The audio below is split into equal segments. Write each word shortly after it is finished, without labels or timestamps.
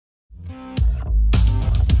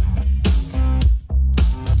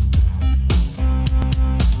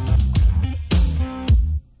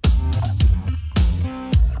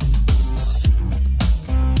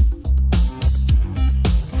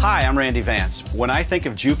I'm Randy Vance. When I think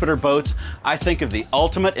of Jupiter boats, I think of the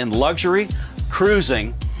ultimate in luxury,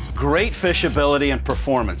 cruising, great fishability, and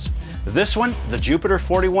performance. This one, the Jupiter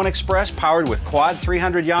 41 Express, powered with Quad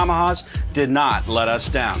 300 Yamahas, did not let us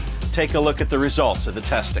down. Take a look at the results of the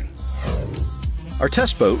testing. Our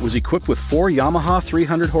test boat was equipped with 4 Yamaha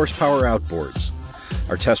 300 horsepower outboards.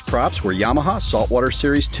 Our test props were Yamaha Saltwater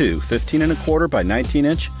Series 2 15 1/4 by 19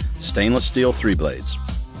 inch stainless steel 3-blades.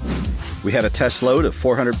 We had a test load of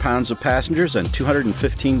 400 pounds of passengers and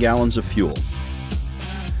 215 gallons of fuel.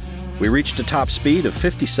 We reached a top speed of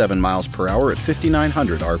 57 miles per hour at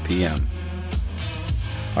 5,900 RPM.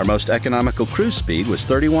 Our most economical cruise speed was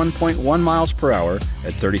 31.1 miles per hour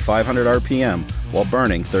at 3,500 RPM while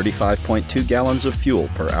burning 35.2 gallons of fuel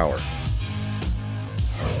per hour.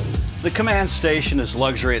 The command station is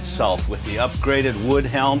luxury itself with the upgraded wood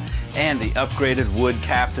helm and the upgraded wood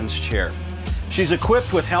captain's chair. She's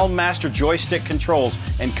equipped with Helm Master joystick controls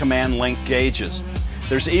and command link gauges.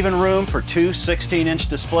 There's even room for 2 16-inch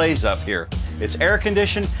displays up here. It's air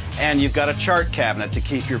conditioned and you've got a chart cabinet to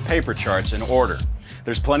keep your paper charts in order.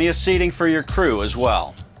 There's plenty of seating for your crew as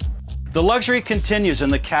well. The luxury continues in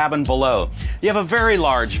the cabin below. You have a very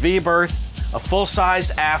large V-berth, a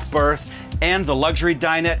full-sized aft berth, and the luxury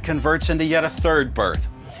dinette converts into yet a third berth.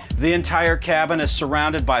 The entire cabin is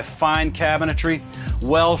surrounded by fine cabinetry,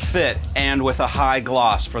 well fit and with a high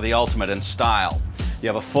gloss for the ultimate in style. You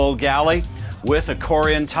have a full galley with a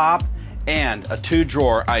Corian top and a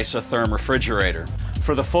 2-drawer isotherm refrigerator.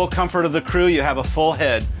 For the full comfort of the crew, you have a full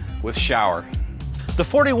head with shower. The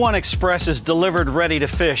 41 Express is delivered ready to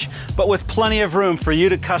fish, but with plenty of room for you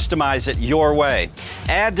to customize it your way.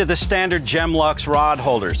 Add to the standard Gemlux rod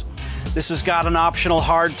holders. This has got an optional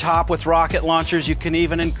hard top with rocket launchers. You can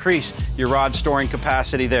even increase your rod storing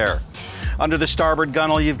capacity there. Under the starboard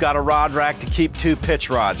gunnel, you've got a rod rack to keep 2 pitch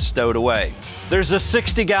rods stowed away. There's a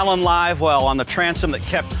 60-gallon live well on the transom that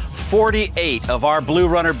kept 48 of our Blue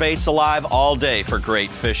Runner baits alive all day for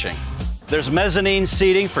great fishing. There's mezzanine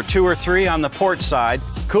seating for 2 or 3 on the port side.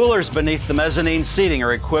 Coolers beneath the mezzanine seating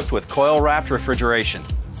are equipped with coil-wrapped refrigeration.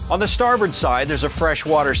 On the starboard side, there's a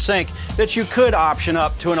freshwater sink that you could option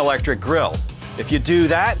up to an electric grill. If you do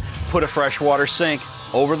that, put a freshwater sink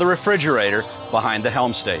over the refrigerator behind the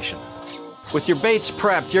helm station. With your baits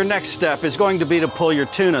prepped, your next step is going to be to pull your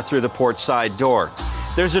tuna through the port side door.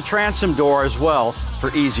 There's a transom door as well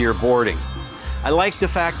for easier boarding. I like the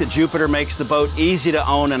fact that Jupiter makes the boat easy to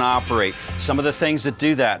own and operate. Some of the things that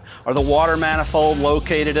do that are the water manifold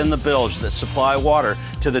located in the bilge that supply water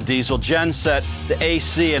to the diesel genset, the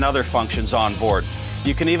AC, and other functions on board.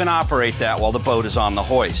 You can even operate that while the boat is on the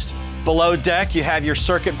hoist. Below deck, you have your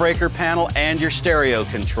circuit breaker panel and your stereo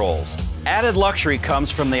controls. Added luxury comes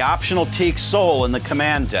from the optional teak sole in the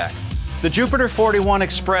command deck. The Jupiter 41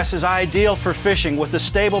 Express is ideal for fishing with a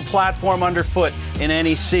stable platform underfoot in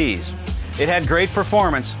any seas. It had great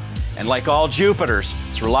performance, and like all Jupiters,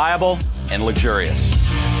 it's reliable and luxurious.